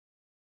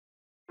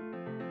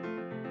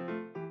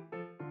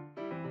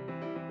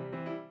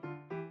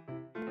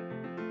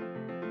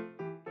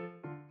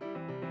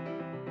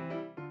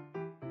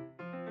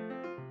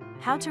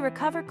How to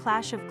recover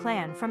Clash of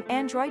Clans from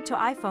Android to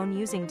iPhone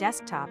using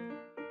desktop.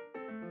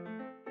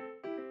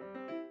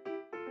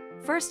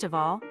 First of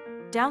all,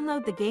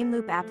 download the Game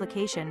Loop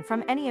application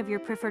from any of your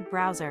preferred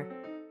browser.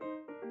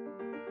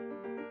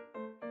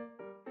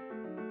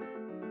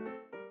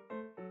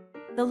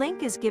 The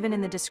link is given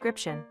in the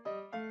description.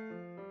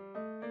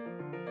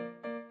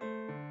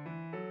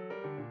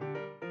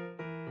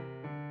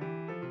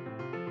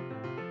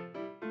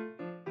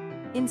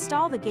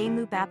 Install the Game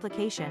Loop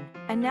application,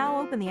 and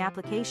now open the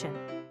application.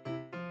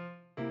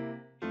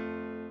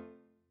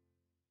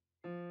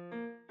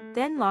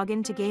 Then log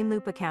in to Game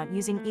Loop account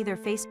using either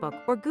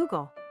Facebook or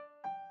Google.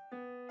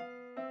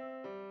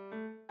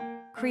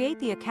 Create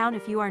the account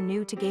if you are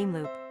new to Game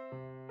Loop.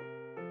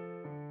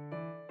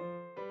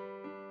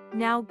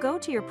 Now go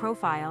to your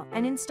profile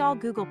and install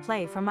Google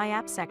Play from My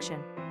Apps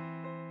section.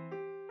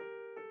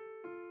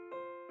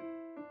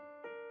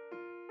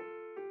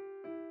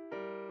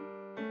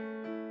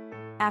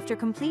 After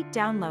complete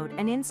download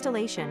and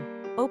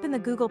installation, open the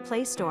Google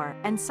Play Store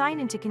and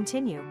sign in to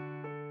continue.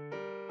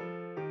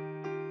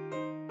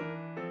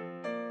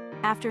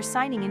 After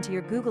signing into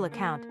your Google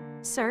account,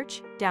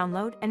 search,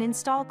 download and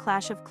install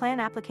Clash of Clans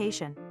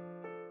application.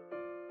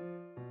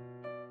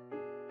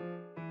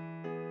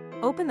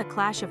 Open the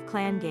Clash of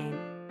Clans game.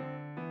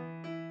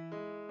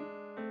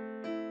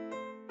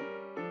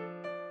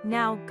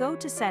 Now go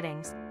to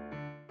Settings.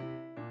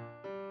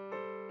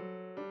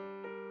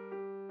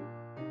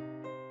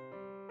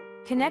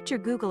 Connect your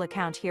Google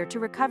account here to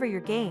recover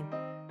your game.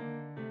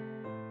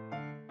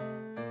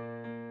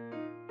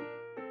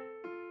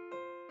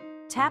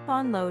 Tap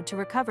on Load to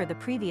recover the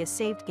previous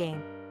saved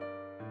game.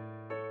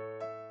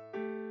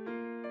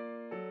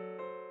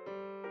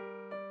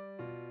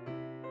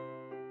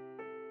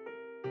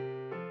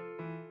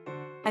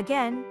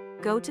 Again,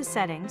 go to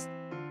Settings.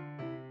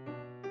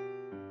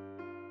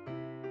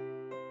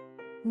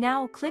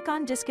 Now click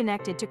on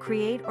Disconnected to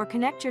create or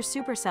connect your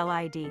SuperCell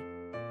ID.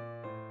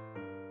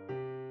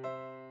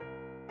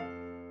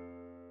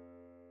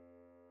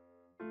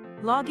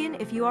 Log in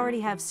if you already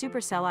have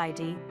SuperCell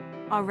ID,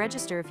 or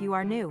register if you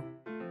are new.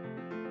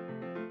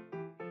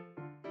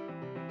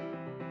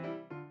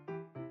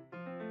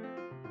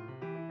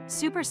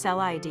 SuperCell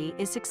ID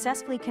is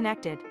successfully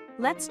connected.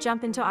 Let's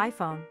jump into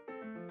iPhone.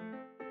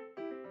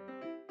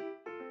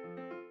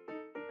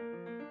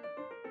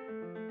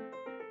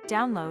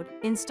 Download,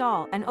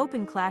 install and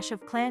open Clash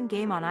of Clans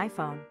game on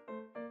iPhone.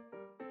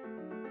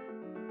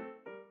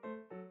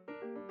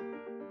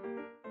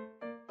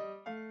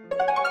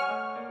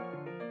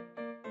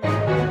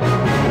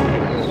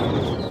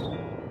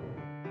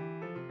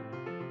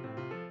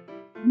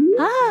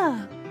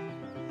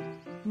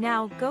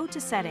 Now go to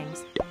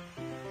Settings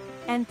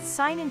and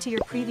sign into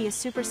your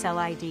previous SuperCell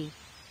ID.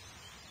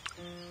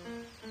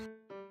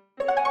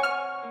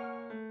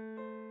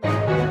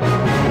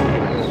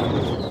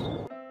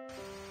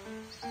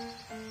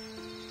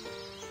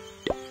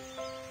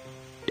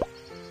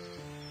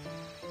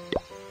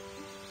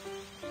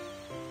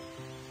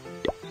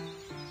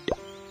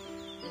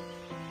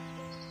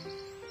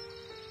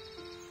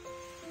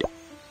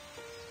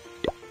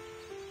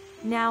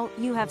 Now,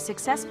 you have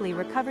successfully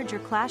recovered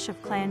your Clash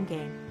of Clans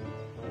game.